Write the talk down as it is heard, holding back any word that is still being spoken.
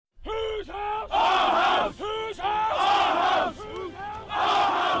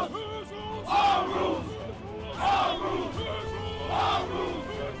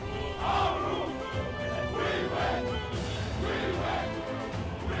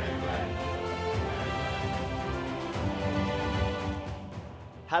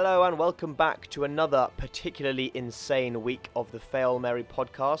Hello and welcome back to another particularly insane week of the Fail Mary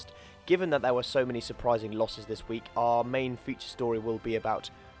podcast. Given that there were so many surprising losses this week, our main feature story will be about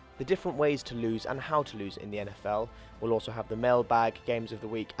the different ways to lose and how to lose in the NFL. We'll also have the Mailbag games of the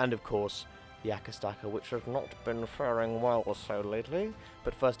week and of course the Accastacker, which have not been faring well or so lately.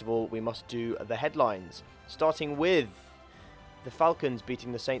 But first of all, we must do the headlines, starting with the Falcons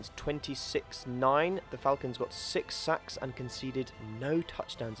beating the Saints 26-9. The Falcons got 6 sacks and conceded no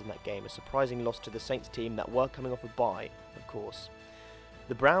touchdowns in that game. A surprising loss to the Saints team that were coming off a bye, of course.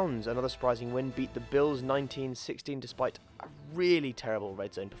 The Browns, another surprising win, beat the Bills 19-16 despite a really terrible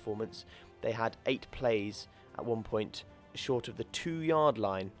red zone performance. They had 8 plays at one point short of the 2-yard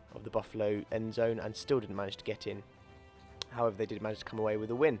line of the Buffalo end zone and still didn't manage to get in. However, they did manage to come away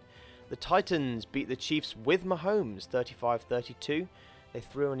with a win. The Titans beat the Chiefs with Mahomes 35-32. They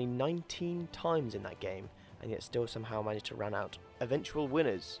threw only 19 times in that game and yet still somehow managed to run out eventual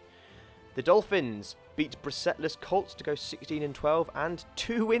winners. The Dolphins beat Brissettless Colts to go 16-12 and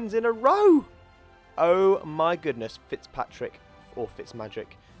 2 wins in a row. Oh my goodness, Fitzmagic threw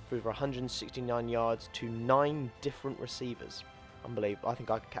for 169 yards to 9 different receivers. Unbelievable. I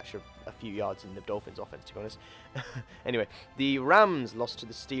think I could catch a few yards in the Dolphins offense, to be honest. Anyway, the Rams lost to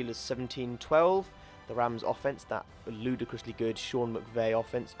the Steelers 17-12. The Rams offense, that ludicrously good Sean McVay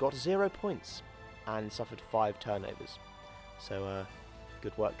offense, got 0 points and suffered 5 turnovers. So,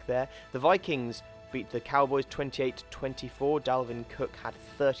 good work there. The Vikings beat the Cowboys 28-24. Dalvin Cook had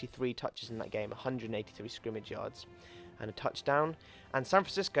 33 touches in that game, 183 scrimmage yards and a touchdown. And San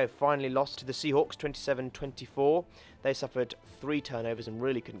Francisco finally lost to the Seahawks 27-24. They suffered 3 turnovers and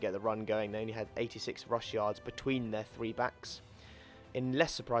really couldn't get the run going. They only had 86 rush yards between their 3 backs. In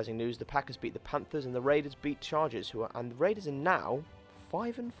less surprising news, the Packers beat the Panthers and the Raiders beat Chargers, and the Raiders are now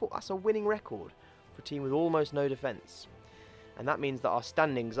 5-4. That's a winning record for a team with almost no defence. And that means that our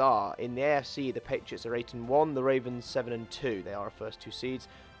standings are, in the AFC, the Patriots are 8-1, the Ravens 7-2. They are our first 2 seeds.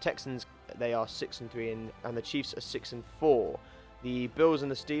 Texans, they are 6-3, and the Chiefs are 6-4. The Bills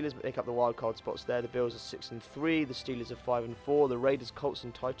and the Steelers make up the wildcard spots there. The Bills are 6-3, the Steelers are 5-4, the Raiders, Colts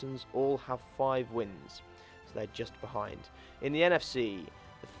and Titans all have 5 wins. So they're just behind. In the NFC,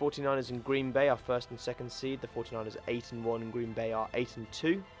 the 49ers and Green Bay are first and second seed. The 49ers are 8-1 and Green Bay are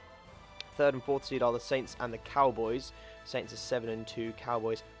 8-2. Third and fourth seed are the Saints and the Cowboys. Saints are 7-2,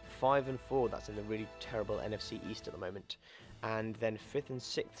 Cowboys 5-4. That's in the really terrible NFC East at the moment. And then 5th and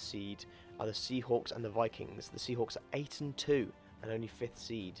 6th seed are the Seahawks and the Vikings. The Seahawks are 8-2 and only 5th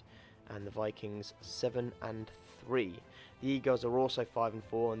seed, and the Vikings 7-3. The Eagles are also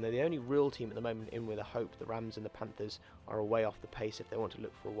 5-4, and they're the only real team at the moment in with a hope. The Rams and the Panthers are away off the pace if they want to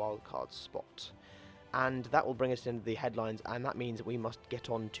look for a wild card spot. And that will bring us into the headlines, and that means that we must get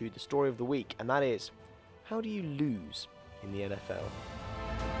on to the story of the week, and that is, how do you lose in the NFL?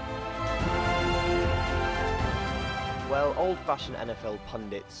 Well, old-fashioned NFL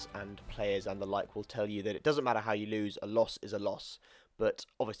pundits and players and the like will tell you that it doesn't matter how you lose, a loss is a loss. But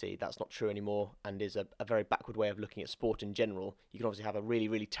obviously that's not true anymore and is a very backward way of looking at sport in general. You can obviously have a really,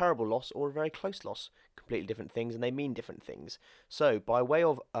 really terrible loss or a very close loss. Completely different things, and they mean different things. So, by way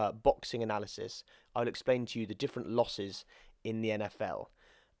of boxing analysis, I'll explain to you the different losses in the NFL.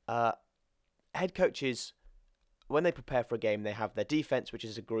 Head coaches, when they prepare for a game, they have their defense, which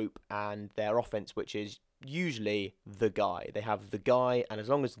is a group, and their offense, which is usually the guy. They have the guy, and as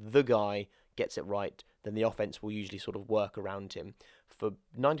long as the guy gets it right, then the offense will usually sort of work around him. For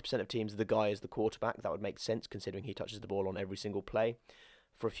 90% of teams, the guy is the quarterback. That would make sense considering he touches the ball on every single play.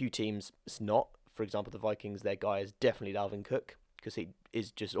 For a few teams, it's not. For example, the Vikings, their guy is definitely Dalvin Cook because he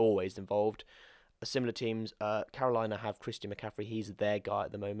is just always involved. Similar teams, Carolina have Christian McCaffrey. He's their guy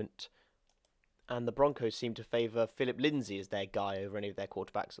at the moment. And the Broncos seem to favour Philip Lindsay as their guy over any of their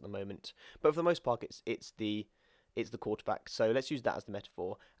quarterbacks at the moment. But for the most part, it's the quarterback. So let's use that as the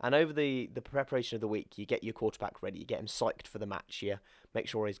metaphor. And over the preparation of the week, you get your quarterback ready. You get him psyched for the match. You make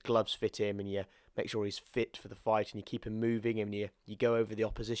sure his gloves fit him, and you make sure he's fit for the fight, and you keep him moving, and you go over the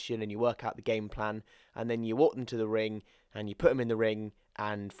opposition, and you work out the game plan, and then you walk them to the ring, and you put them in the ring,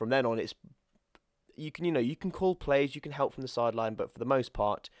 and from then on, you can call plays, you can help from the sideline, but for the most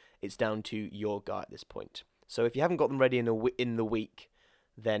part, it's down to your guy at this point. So if you haven't got them ready in the week,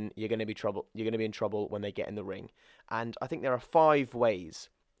 then you're going to be trouble. You're going to be in trouble when they get in the ring. And I think there are 5 ways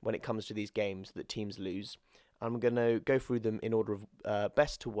when it comes to these games that teams lose. I'm going to go through them in order of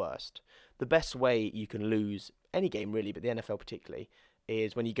best to worst. The best way you can lose any game really, but the NFL particularly,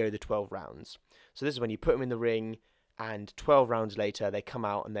 is when you go the 12 rounds. So this is when you put them in the ring, and 12 rounds later they come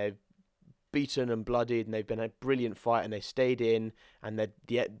out and they've beaten and bloodied, and they've been a brilliant fight, and they stayed in, and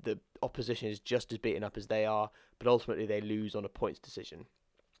the opposition is just as beaten up as they are, but ultimately they lose on a points decision.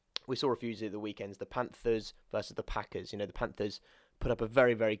 We saw a few of the weekends, the Panthers versus the Packers. The Panthers put up a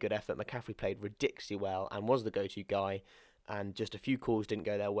very, very good effort. McCaffrey played ridiculously well and was the go-to guy, and just a few calls didn't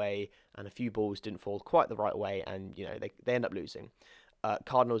go their way, and a few balls didn't fall quite the right way, and they end up losing.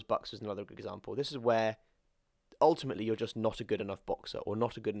 Cardinals Bucks was another good example. This is where ultimately you're just not a good enough boxer or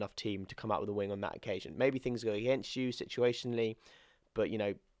not a good enough team to come out with a win on that occasion. Maybe things go against you situationally, but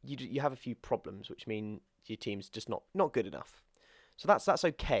you have a few problems, which mean your team's just not good enough. So that's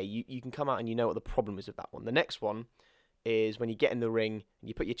okay. You can come out and you know what the problem is with that one. The next one is when you get in the ring, and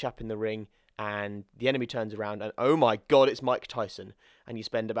you put your chap in the ring, and the enemy turns around, and oh my god, it's Mike Tyson. And you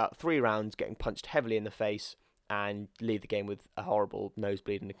spend about 3 rounds getting punched heavily in the face, and leave the game with a horrible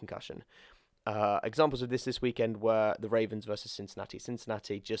nosebleed and a concussion. Examples of this weekend were the Ravens versus Cincinnati.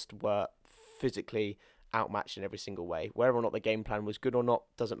 Cincinnati just were physically outmatched in every single way. Whether or not the game plan was good or not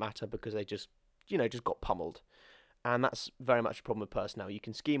doesn't matter, because they just got pummeled. And that's very much a problem with personnel. You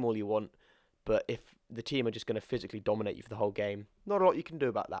can scheme all you want, but if the team are just going to physically dominate you for the whole game, not a lot you can do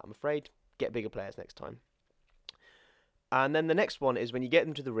about that, I'm afraid. Get bigger players next time. And then the next one is when you get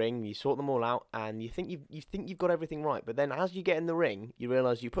them to the ring, you sort them all out, and you think you've got everything right. But then as you get in the ring, you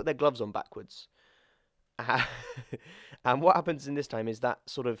realise you put their gloves on backwards. And what happens in this time is that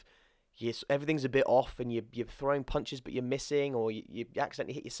sort of everything's a bit off, and you're throwing punches but you're missing, or you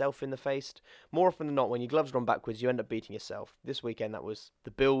accidentally hit yourself in the face. More often than not, when your gloves are on backwards, you end up beating yourself. This weekend, that was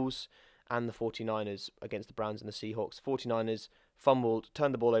the Bills and the 49ers against the Browns and the Seahawks. 49ers fumbled,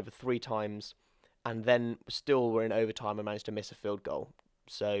 turned the ball over 3 times, and then still were in overtime and managed to miss a field goal.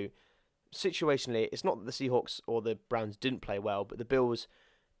 So situationally, it's not that the Seahawks or the Browns didn't play well, but the Bills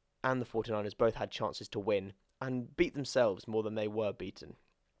and the 49ers both had chances to win and beat themselves more than they were beaten.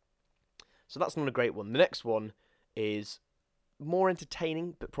 So that's not a great one. The next one is more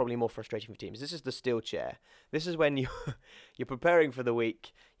entertaining, but probably more frustrating for teams. This is the steel chair. This is when you're preparing for the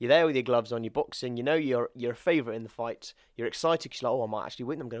week. You're there with your gloves on. You're boxing. You know you're a favourite in the fight. You're excited because you're like, oh, I might actually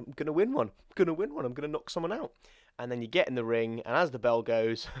win. I'm gonna win one. I'm gonna knock someone out. And then you get in the ring, and as the bell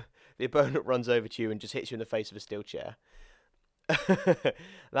goes, the opponent runs over to you and just hits you in the face with a steel chair. That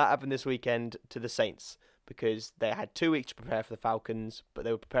happened this weekend to the Saints, because they had 2 weeks to prepare for the Falcons, but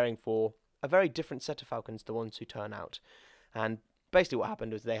they were preparing for a very different set of Falcons to the ones who turn out. And basically what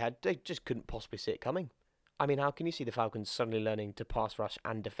happened was they just couldn't possibly see it coming. I mean, how can you see the Falcons suddenly learning to pass rush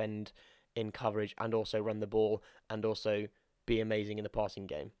and defend in coverage and also run the ball and also be amazing in the passing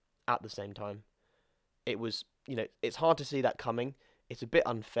game at the same time? It was, it's hard to see that coming. It's a bit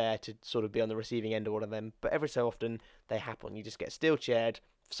unfair to sort of be on the receiving end of one of them, but every so often they happen. You just get steel chaired.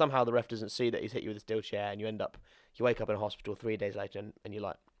 Somehow the ref doesn't see that he's hit you with a steel chair, and you wake up in a hospital 3 days later, and you're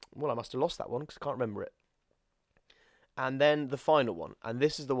like, well, I must have lost that one because I can't remember it. And then the final one, and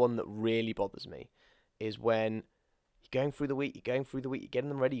this is the one that really bothers me, is when you're going through the week, you're getting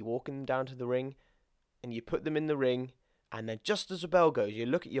them ready, you're walking them down to the ring, and you put them in the ring, and then just as the bell goes, you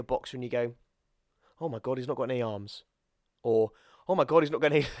look at your boxer and you go, oh my god, he's not got any arms. Or, oh my god, he's not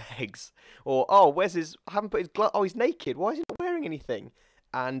got any legs. Or, oh, I haven't put his glove, oh, he's naked, why is he not wearing anything?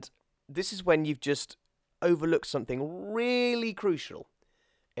 And this is when you've just overlooked something really crucial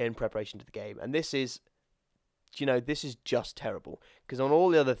in preparation to the game. And this is just terrible. Because on all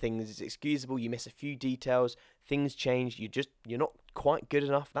the other things, it's excusable. You miss a few details. Things change. You're not quite good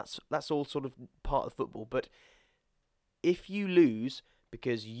enough. That's all sort of part of football. But if you lose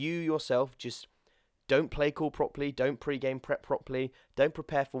because you yourself just don't play call properly, don't pre-game prep properly, don't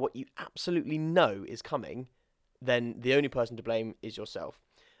prepare for what you absolutely know is coming, then the only person to blame is yourself.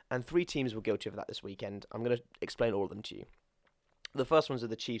 And 3 teams were guilty of that this weekend. I'm going to explain all of them to you. The first ones are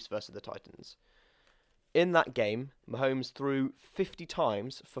the Chiefs versus the Titans. In that game, Mahomes threw 50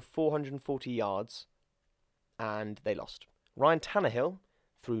 times for 440 yards, and they lost. Ryan Tannehill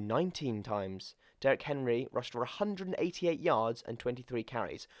threw 19 times. Derrick Henry rushed for 188 yards and 23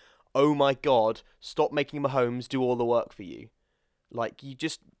 carries. Oh my god, stop making Mahomes do all the work for you. Like,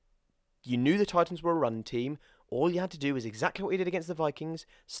 you knew the Titans were a run team. All you had to do was exactly what you did against the Vikings.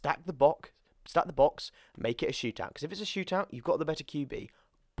 Stack the box, make it a shootout. Because if it's a shootout, you've got the better QB.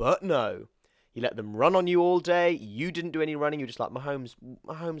 But no. You let them run on you all day. You didn't do any running. You were just like,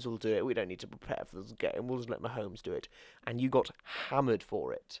 Mahomes will do it. We don't need to prepare for this game. We'll just let Mahomes do it. And you got hammered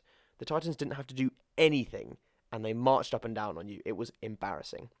for it. The Titans didn't have to do anything, and they marched up and down on you. It was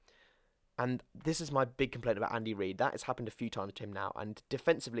embarrassing. And this is my big complaint about Andy Reid. That has happened a few times to him now. And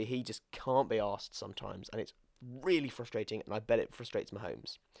defensively, he just can't be asked sometimes. And it's really frustrating, and I bet it frustrates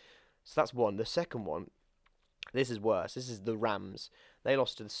Mahomes. So that's one. The second one, this is worse. This is the Rams. They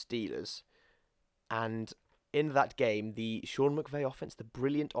lost to the Steelers. And in that game, the Sean McVay offense, the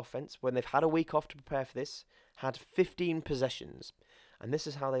brilliant offense, when they've had a week off to prepare for this, had 15 possessions. And this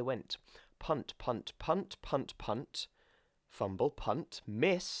is how they went. Punt, punt, punt, punt, punt. Fumble, punt,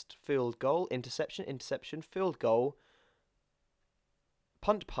 missed, field goal, interception, interception, field goal.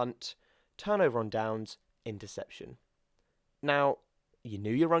 Punt, punt, turnover on downs, interception. Now, you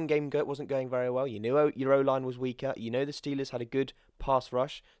knew your run game wasn't going very well. You knew your O-line was weaker. You know the Steelers had a good pass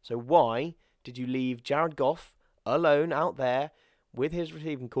rush. So why did you leave Jared Goff alone out there with his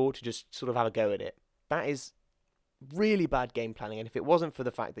receiving core to just sort of have a go at it? That is really bad game planning. And if it wasn't for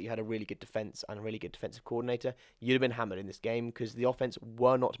the fact that you had a really good defense and a really good defensive coordinator, you'd have been hammered in this game because the offense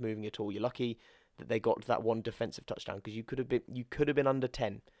were not moving at all. You're lucky that they got that one defensive touchdown because you could have been under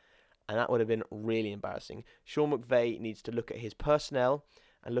 10. And that would have been really embarrassing. Sean McVay needs to look at his personnel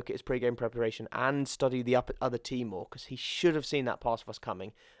and look at his pre-game preparation and study the other team more because he should have seen that pass rush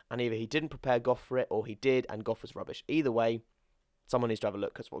coming. And either he didn't prepare Goff for it or he did and Goff was rubbish. Either way, someone needs to have a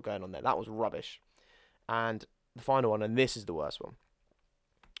look at what's going on there. That was rubbish. And the final one, and this is the worst one.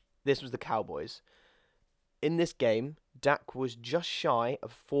 This was the Cowboys. In this game, Dak was just shy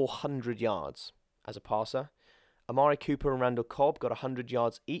of 400 yards as a passer. Amari Cooper and Randall Cobb got 100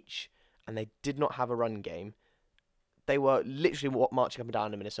 yards each, and they did not have a run game. They were literally marching up and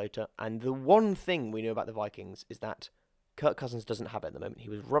down in Minnesota, and the one thing we know about the Vikings is that Kirk Cousins doesn't have it at the moment. He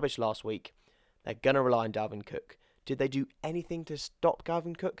was rubbish last week. They're going to rely on Dalvin Cook. Did they do anything to stop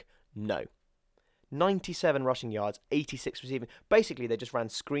Dalvin Cook? No. 97 rushing yards, 86 receiving. Basically, they just ran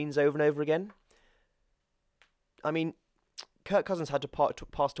screens over and over again. I mean, Kirk Cousins had to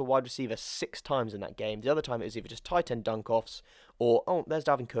pass to a wide receiver 6 times in that game. The other time it was either just tight end dunk-offs or, oh, there's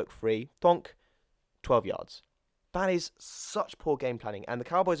Dalvin Cook free. Thonk, 12 yards. That is such poor game planning. And the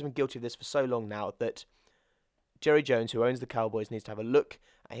Cowboys have been guilty of this for so long now that Jerry Jones, who owns the Cowboys, needs to have a look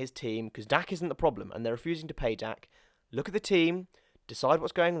at his team because Dak isn't the problem and they're refusing to pay Dak. Look at the team. Decide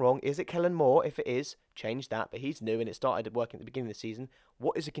what's going wrong. Is it Kellen Moore? If it is, change that. But he's new and it started working at the beginning of the season.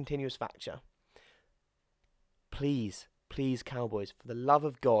 What is a continuous factor? Please, Cowboys, for the love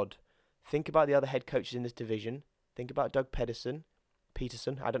of God, think about the other head coaches in this division. Think about Doug Peterson.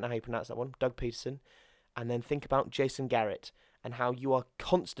 I don't know how you pronounce that one. Doug Peterson. And then think about Jason Garrett and how you are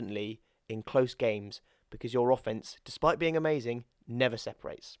constantly in close games because your offense, despite being amazing, never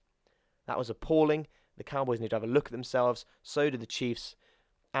separates. That was appalling. The Cowboys need to have a look at themselves. So do the Chiefs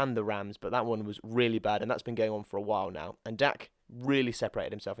and the Rams. But that one was really bad, and that's been going on for a while now. And Dak really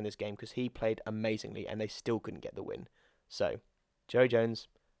separated himself in this game because he played amazingly, and they still couldn't get the win. So, Jerry Jones,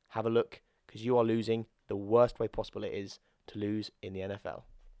 have a look because you are losing the worst way possible it is to lose in the NFL.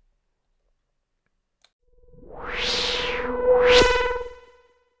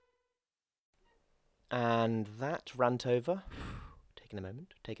 And that rant over. Taking a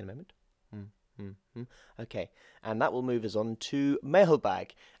moment. Okay, and that will move us on to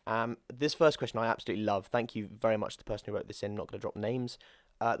Mailbag. This first question I absolutely love. Thank you very much to the person who wrote this in. I'm not going to drop names.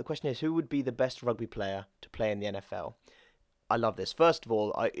 The question is, who would be the best rugby player to play in the NFL? I love this. First of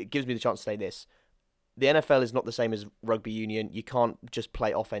all, it gives me the chance to say this. The NFL is not the same as rugby union. You can't just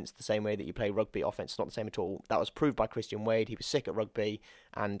play offense the same way that you play rugby offense. It's not the same at all. That was proved by Christian Wade. He was sick at rugby,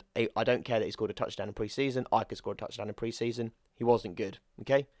 and I don't care that he scored a touchdown in pre-season. I could score a touchdown in pre-season. He wasn't good,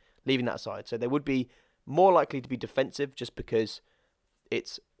 okay? Leaving that aside. So they would be more likely to be defensive just because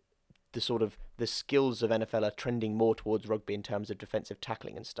it's the skills of NFL are trending more towards rugby in terms of defensive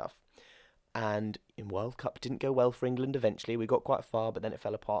tackling and stuff. And in World Cup, didn't go well for England eventually. We got quite far, but then it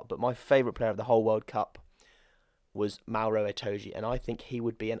fell apart. But my favourite player of the whole World Cup was Mauro Itoje, and I think he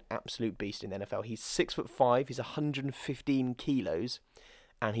would be an absolute beast in the NFL. He's 6'5", he's 115 kilos,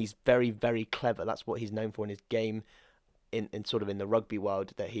 and he's very, very clever. That's what he's known for in his game. In sort of in the rugby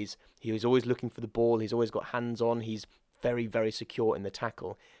world, that he was always looking for the ball. He's always got hands on. He's very, very secure in the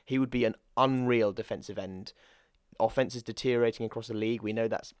tackle. He would be an unreal defensive end. Offense is deteriorating across the league. We know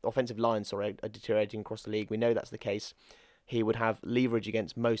that's offensive lines, are deteriorating across the league. We know that's the case. He would have leverage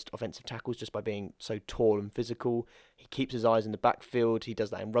against most offensive tackles just by being so tall and physical. He keeps his eyes in the backfield. He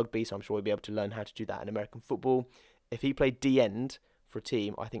does that in rugby, so I'm sure he'll be able to learn how to do that in American football. If he played D-end for a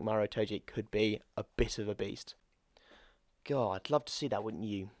team, I think Mauro Itoje could be a bit of a beast. God, I'd love to see that, wouldn't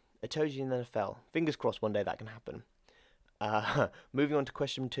you? Itoje in the NFL. Fingers crossed one day that can happen. Moving on to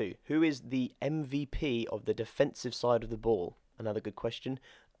question 2. Who is the MVP of the defensive side of the ball? Another good question.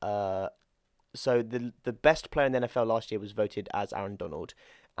 So the best player in the NFL last year was voted as Aaron Donald,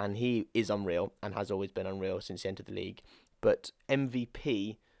 and he is unreal and has always been unreal since he entered the league. But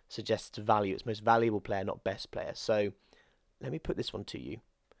MVP suggests value. It's most valuable player, not best player. So let me put this one to you.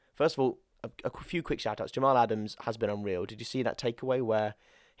 First of all, a few quick shout-outs. Jamal Adams has been unreal. Did you see that takeaway where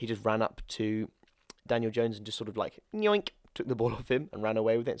he just ran up to Daniel Jones and just sort of like, yoink, took the ball off him and ran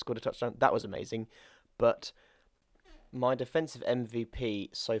away with it and scored a touchdown? That was amazing. But My defensive MVP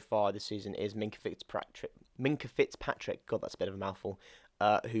so far this season is Minka Fitzpatrick. God, that's a bit of a mouthful.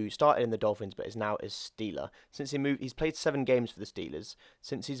 Who started in the Dolphins but is now a Steeler. Since he's played 7 games for the Steelers.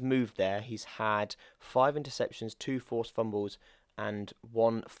 Since he's moved there, he's had 5 interceptions, 2 forced fumbles, and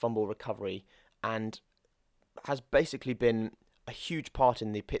 1 fumble recovery, and has basically been a huge part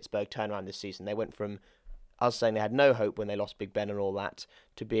in the Pittsburgh turnaround this season. They went from us saying they had no hope when they lost Big Ben and all that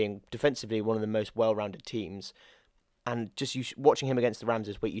to being defensively one of the most well-rounded teams. And just watching him against the Rams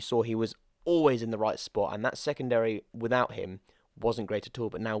this week, you saw he was always in the right spot, and that secondary without him wasn't great at all.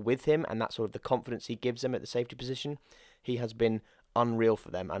 But now with him and that sort of the confidence he gives them at the safety position, he has been unreal for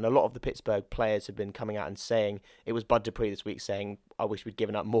them. And a lot of the Pittsburgh players have been coming out and saying, it was Bud Dupree this week saying, I wish we'd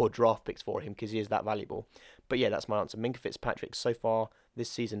given up more draft picks for him because he is that valuable. But yeah, that's my answer. Minka Fitzpatrick so far this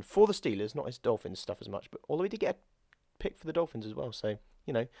season for the Steelers, not his Dolphins stuff as much, but although he did get a pick for the Dolphins as well, so,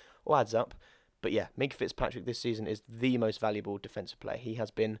 all adds up. But yeah, Minka Fitzpatrick this season is the most valuable defensive player. He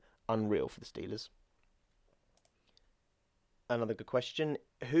has been unreal for the Steelers. Another good question.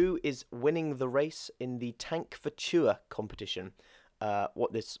 Who is winning the race in the Tank for Tua competition?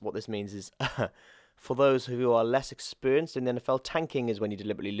 What this means is, for those who are less experienced in the NFL, tanking is when you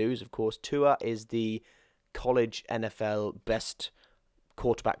deliberately lose. Of course, Tua is the college NFL best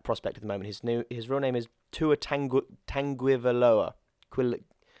quarterback prospect at the moment. His real name is Tua Tagovailoa.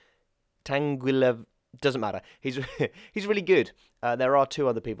 Doesn't matter. He's really good. There are 2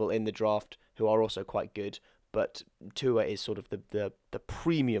 other people in the draft who are also quite good, but Tua is sort of the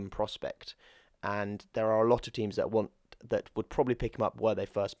premium prospect, and there are a lot of teams that would probably pick him up were they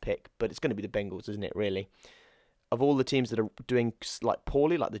first pick, but it's going to be the Bengals, isn't it, really? Of all the teams that are doing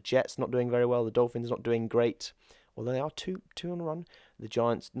poorly, like the Jets not doing very well, the Dolphins not doing great, although they are two on a run, the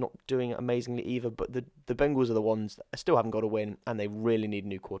Giants not doing amazingly either, but the Bengals are the ones that still haven't got a win, and they really need a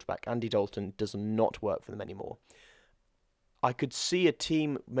new quarterback. Andy Dalton does not work for them anymore. I could see a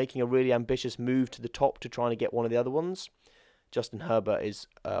team making a really ambitious move to the top to try and get one of the other ones. Justin Herbert is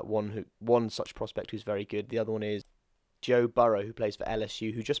one such prospect who's very good. The other one is Joe Burrow, who plays for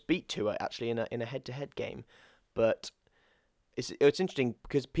LSU, who just beat Tua actually in a head-to-head game. But it's interesting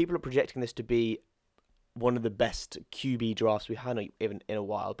because people are projecting this to be one of the best QB drafts we've had in a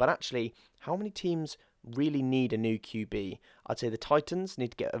while. But actually, how many teams really need a new QB? I'd say the Titans need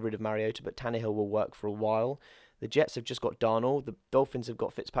to get rid of Mariota, but Tannehill will work for a while. The Jets have just got Darnold. The Dolphins have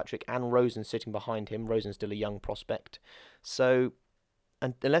got Fitzpatrick and Rosen sitting behind him. Rosen's still a young prospect. So,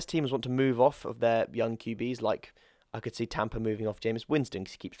 unless teams want to move off of their young QBs, like I could see Tampa moving off Jameis Winston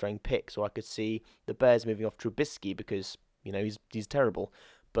because he keeps throwing picks, or I could see the Bears moving off Trubisky because, he's terrible.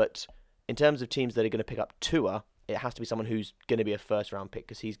 But in terms of teams that are going to pick up Tua, it has to be someone who's going to be a first-round pick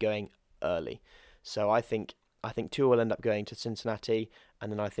because he's going early. So I think Tua will end up going to Cincinnati,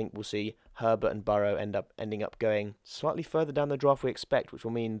 and then I think we'll see Herbert and Burrow ending up going slightly further down the draft we expect, which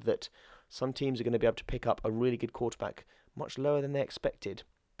will mean that some teams are going to be able to pick up a really good quarterback much lower than they expected.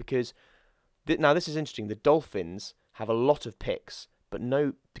 Because now this is interesting. The Dolphins have a lot of picks, but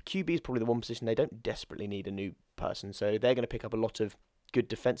the QB is probably the one position they don't desperately need a new person. So they're going to pick up a lot of good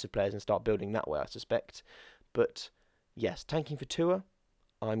defensive players and start building that way, I suspect. But yes, tanking for Tua,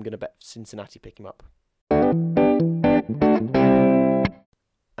 I'm going to bet Cincinnati pick him up.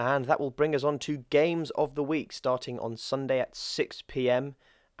 And that will bring us on to games of the week, starting on Sunday at 6 p.m.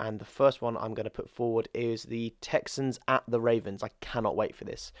 And the first one I'm going to put forward is the Texans at the Ravens. I cannot wait for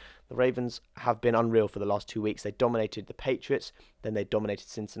this. The Ravens have been unreal for the last 2 weeks. They dominated the Patriots, then they dominated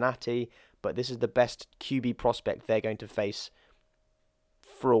Cincinnati. But this is the best QB prospect they're going to face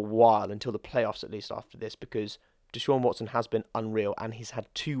for a while, until the playoffs at least after this, because Deshaun Watson has been unreal, and he's had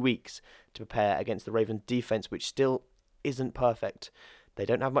 2 weeks to prepare against the Ravens defense, which still isn't perfect. They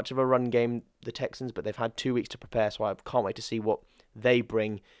don't have much of a run game, the Texans, but they've had 2 weeks to prepare, so I can't wait to see what they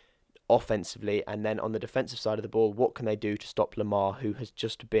bring offensively. And then on the defensive side of the ball, what can they do to stop Lamar, who has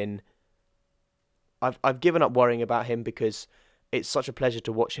just been... I've given up worrying about him because it's such a pleasure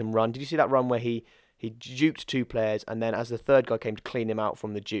to watch him run. Did you see that run where he juked 2 players, and then as the third guy came to clean him out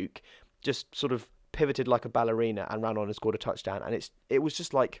from the juke, just sort of pivoted like a ballerina and ran on and scored a touchdown? And it was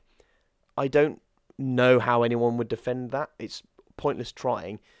just like, I don't know how anyone would defend that. It's pointless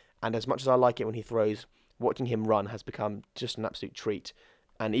trying, and as much as I like it when he throws, watching him run has become just an absolute treat.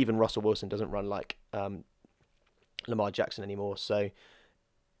 And even Russell Wilson doesn't run like Lamar Jackson anymore, so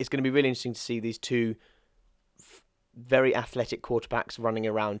it's going to be really interesting to see these two very athletic quarterbacks running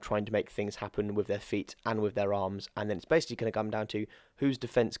around trying to make things happen with their feet and with their arms. And then it's basically going to come down to whose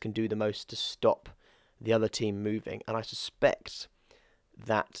defense can do the most to stop the other team moving. And I suspect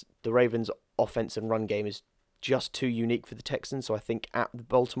that the Ravens' offense and run game is just too unique for the Texans. So I think at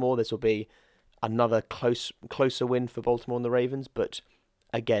Baltimore, this will be another closer win for Baltimore and the Ravens. But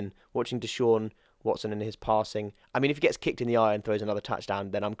again, watching Deshaun Watson and his passing, I mean, if he gets kicked in the eye and throws another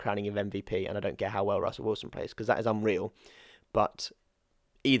touchdown, then I'm crowning him MVP, and I don't care how well Russell Wilson plays, because that is unreal. But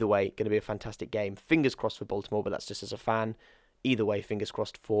either way, going to be a fantastic game. Fingers crossed for Baltimore, but that's just as a fan. Either way, fingers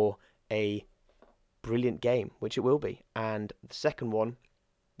crossed for a brilliant game, which it will be. And the second one,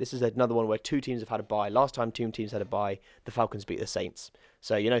 this is another one where two teams have had a bye. Last time two teams had a bye, the Falcons beat the Saints.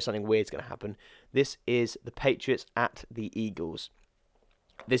 So you know something weird's going to happen. This is the Patriots at the Eagles.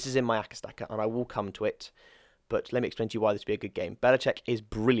 This is in my Accastacker, and I will come to it. But let me explain to you why this will be a good game. Belichick is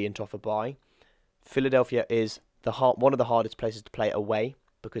brilliant off a bye. Philadelphia is one of the hardest places to play away,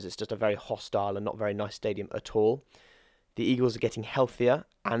 because it's just a very hostile and not very nice stadium at all. The Eagles are getting healthier,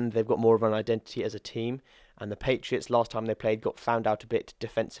 and they've got more of an identity as a team. And the Patriots, last time they played, got found out a bit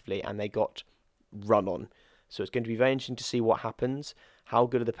defensively, and they got run on. So it's going to be very interesting to see what happens. How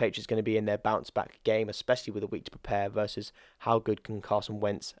good are the Patriots going to be in their bounce-back game, especially with a week to prepare, versus how good can Carson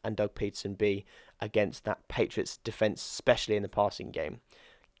Wentz and Doug Peterson be against that Patriots defense, especially in the passing game.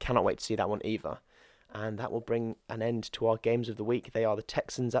 Cannot wait to see that one either. And that will bring an end to our games of the week. They are the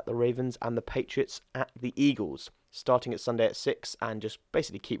Texans at the Ravens and the Patriots at the Eagles, starting at Sunday at 6, and just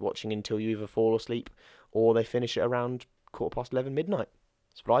basically keep watching until you either fall asleep or they finish it around 11:15 midnight.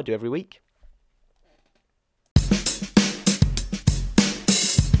 That's what I do every week.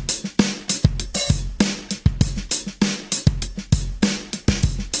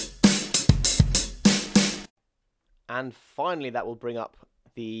 And finally, that will bring up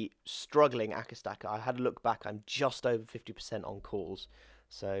the struggling Accastacker. I had a look back. I'm just over 50% on calls.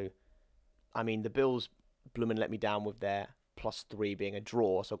 So, I mean, the Bills bloomin' let me down with their +3 being a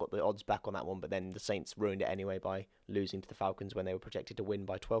draw. So I got the odds back on that one. But then the Saints ruined it anyway by losing to the Falcons when they were projected to win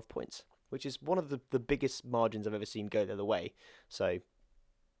by 12 points, which is one of the biggest margins I've ever seen go the other way. So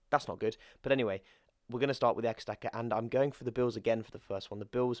that's not good. But anyway, we're going to start with the Accastacker. And I'm going for the Bills again for the first one. The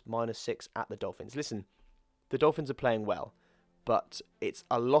Bills -6 at the Dolphins. Listen, the Dolphins are playing well, but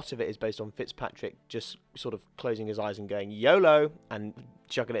a lot of it is based on Fitzpatrick just sort of closing his eyes and going YOLO and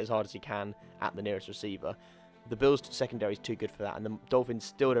chucking it as hard as he can at the nearest receiver. The Bills' secondary is too good for that, and the Dolphins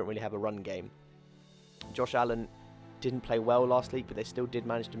still don't really have a run game. Josh Allen didn't play well last week, but they still did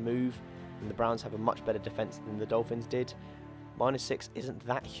manage to move, and the Browns have a much better defense than the Dolphins did. -6 isn't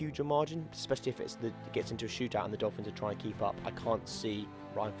that huge a margin, especially if it gets into a shootout and the Dolphins are trying to keep up. I can't see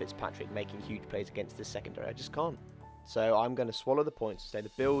Ryan Fitzpatrick making huge plays against this secondary. I just can't. So I'm going to swallow the points and say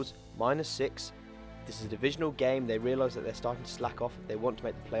the Bills -6. This is a divisional game. They realise that they're starting to slack off. If they want to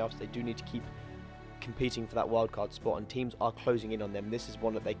make the playoffs, they do need to keep competing for that wildcard spot, and teams are closing in on them. This is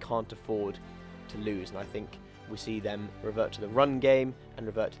one that they can't afford to lose, and I think we see them revert to the run game and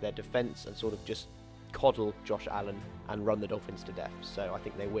revert to their defence and sort of just coddle Josh Allen and run the Dolphins to death. So I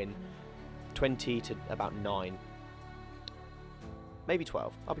think they win 20 to about 9. Maybe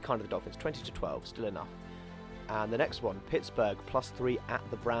 12. I'll be kind of the Dolphins. 20 to 12, still enough. And the next one, Pittsburgh +3 at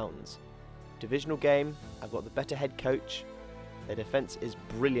the Browns. Divisional game. I've got the better head coach. Their defense is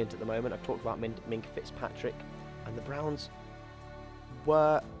brilliant at the moment. I've talked about Minka Fitzpatrick. And the Browns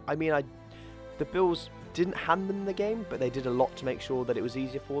were... the Bills didn't hand them the game, but they did a lot to make sure that it was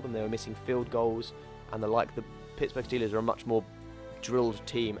easier for them. They were missing field goals and the like. The Pittsburgh Steelers are a much more drilled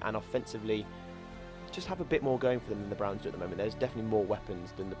team, and offensively just have a bit more going for them than the Browns do at the moment. There's definitely more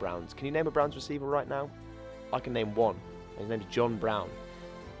weapons than the Browns. Can you name a Browns receiver right now? I can name one. His name's John Brown.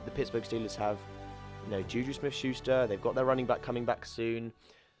 The Pittsburgh Steelers have, Juju Smith-Schuster. They've got their running back coming back soon.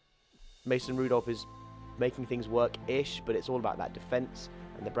 Mason Rudolph is making things work-ish, but it's all about that defense.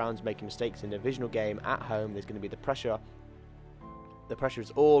 And the Browns making mistakes in the divisional game at home. There's going to be the pressure. The pressure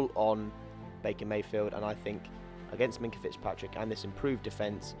is all on Baker Mayfield, and I think against Minka Fitzpatrick and this improved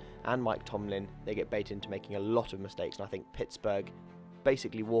defense and Mike Tomlin, they get baited into making a lot of mistakes, and I think Pittsburgh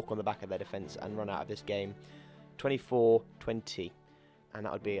basically walk on the back of their defense and run out of this game 24-20, and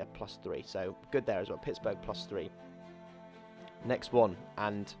that would be a +3. So good there as well. Pittsburgh +3. Next one,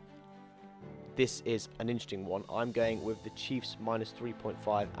 and this is an interesting one. I'm going with the Chiefs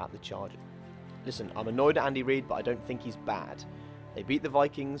 -3.5 at the Chargers. Listen, I'm annoyed at Andy Reid, but I don't think he's bad. They beat the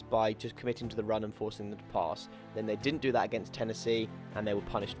Vikings by just committing to the run and forcing them to pass. Then they didn't do that against Tennessee, and they were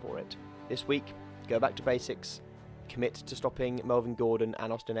punished for it. This week, go back to basics, commit to stopping Melvin Gordon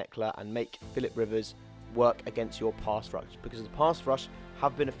and Austin Eckler, and make Phillip Rivers work against your pass rush, because the pass rush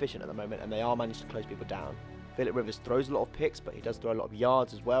have been efficient at the moment, and they are managing to close people down. Phillip Rivers throws a lot of picks, but he does throw a lot of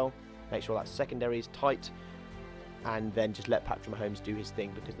yards as well. Make sure that secondary is tight, and then just let Patrick Mahomes do his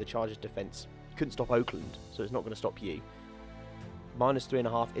thing, because the Chargers defense couldn't stop Oakland, so it's not going to stop you. minus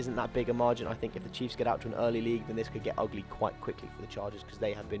 3.5 isn't that big a margin. I think if the Chiefs get out to an early lead, then this could get ugly quite quickly for the Chargers, because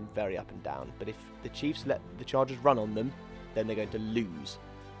they have been very up and down. But if the Chiefs let the Chargers run on them, then they're going to lose.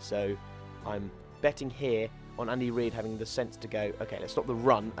 So I'm betting here on Andy Reid having the sense to go, okay, let's stop the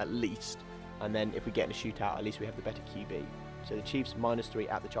run at least, and then if we get in a shootout, at least we have the better QB. So the Chiefs minus 3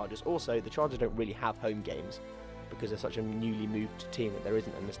 at the Chargers. Also, the Chargers don't really have home games because they're such a newly moved team that there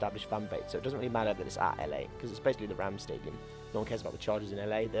isn't an established fan base. So it doesn't really matter that it's at LA, because it's basically the Rams Stadium. No one cares about the Chargers in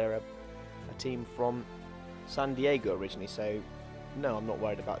LA. They're a team from San Diego originally, so no, I'm not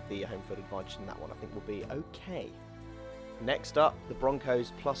worried about the home field advantage in that one. I think we'll be okay. Next up, the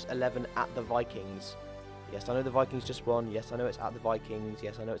Broncos plus 11 at the Vikings. Yes, I know the Vikings just won. Yes, I know it's at the Vikings.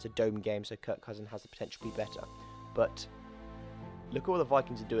 Yes, I know it's a dome game, so Kirk Cousins has the potential to be better. But look at what the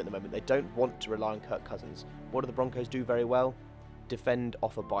Vikings are doing at the moment. They don't want to rely on Kirk Cousins. What do the Broncos do very well? Defend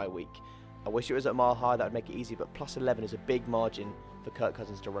off a bye week. I wish it was at a mile high, that would make it easy, but plus 11 is a big margin for Kirk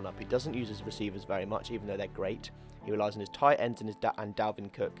Cousins to run up. He doesn't use his receivers very much, even though they're great. He relies on his tight ends and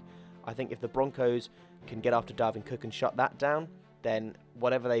Dalvin Cook. I think if the Broncos can get after Dalvin Cook and shut that down, then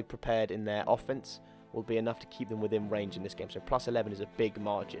whatever they've prepared in their offense will be enough to keep them within range in this game. So plus 11 is a big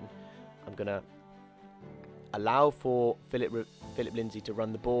margin. I'm going to allow for Philip Lindsay to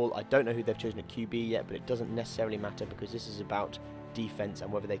run the ball. I don't know who they've chosen at QB yet, but it doesn't necessarily matter because this is about defense and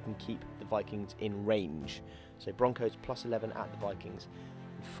whether they can keep the Vikings in range. So Broncos plus 11 at the Vikings.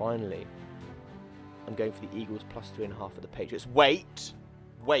 And finally, I'm going for the Eagles plus 3.5 at the Patriots. Wait!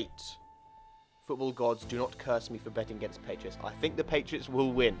 Football gods, do not curse me for betting against Patriots. I think the Patriots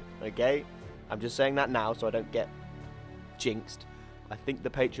will win, okay? I'm just saying that now so I don't get jinxed. I think the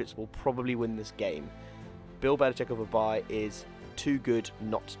Patriots will probably win this game. Bill Belichick over bye is too good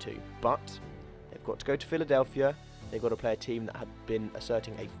not to, but they've got to go to Philadelphia. They've got to play a team that have been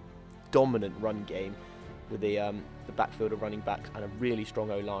asserting a dominant run game with the backfield of running backs and a really strong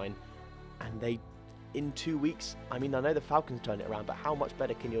O-line. And they, in 2 weeks, I mean, I know the Falcons turned it around, but how much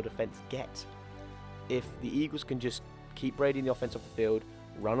better can your defense get? If the Eagles can just keep Brady in the offense off the field,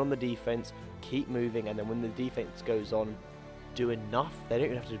 run on the defense, keep moving, and then when the defense goes on, do enough. They don't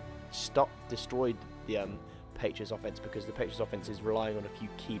even have to destroy the Patriots offense, because the Patriots offense is relying on a few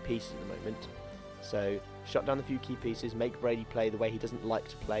key pieces at the moment. So shut down the few key pieces, make Brady play the way he doesn't like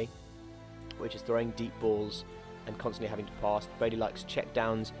to play, which is throwing deep balls and constantly having to pass. Brady likes check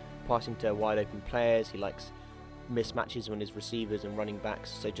downs, passing to wide open players. He likes mismatches when his receivers and running backs.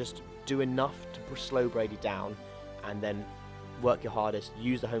 So just do enough to slow Brady down, and then work your hardest,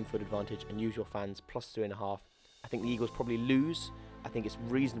 use the home field advantage, and use your fans plus 3.5. I think the Eagles probably lose. I think it's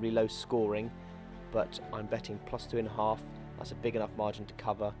reasonably low scoring, but I'm betting plus 2.5. That's a big enough margin to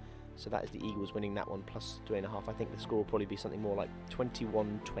cover. So that is the Eagles winning that one plus 3.5. I think the score will probably be something more like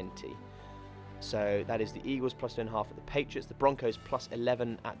 21-20. So that is the Eagles plus 2.5 at the Patriots, the Broncos plus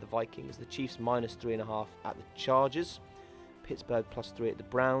 11 at the Vikings, the Chiefs minus 3.5 at the Chargers, Pittsburgh plus 3 at the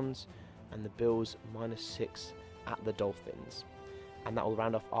Browns, and the Bills minus 6 at the Dolphins. And that will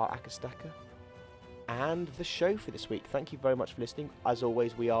round off our Accastacker and the show for this week. Thank you very much for listening. As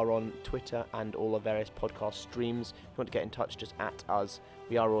always, we are on Twitter and all our various podcast streams. If you want to get in touch, just at us.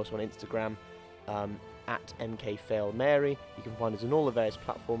 We are also on Instagram, at MKFailMary. You can find us on all the various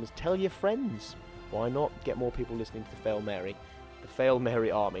platforms. Tell your friends. Why not get more people listening to the Fail Mary? The Fail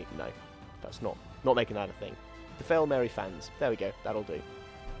Mary Army. No, that's not making that a thing. The Fail Mary fans. There we go. That'll do.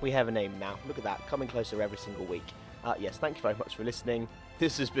 We have a name now. Look at that. Coming closer every single week. Yes, thank you very much for listening.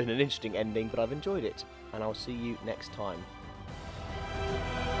 This has been an interesting ending, but I've enjoyed it. And I'll see you next time.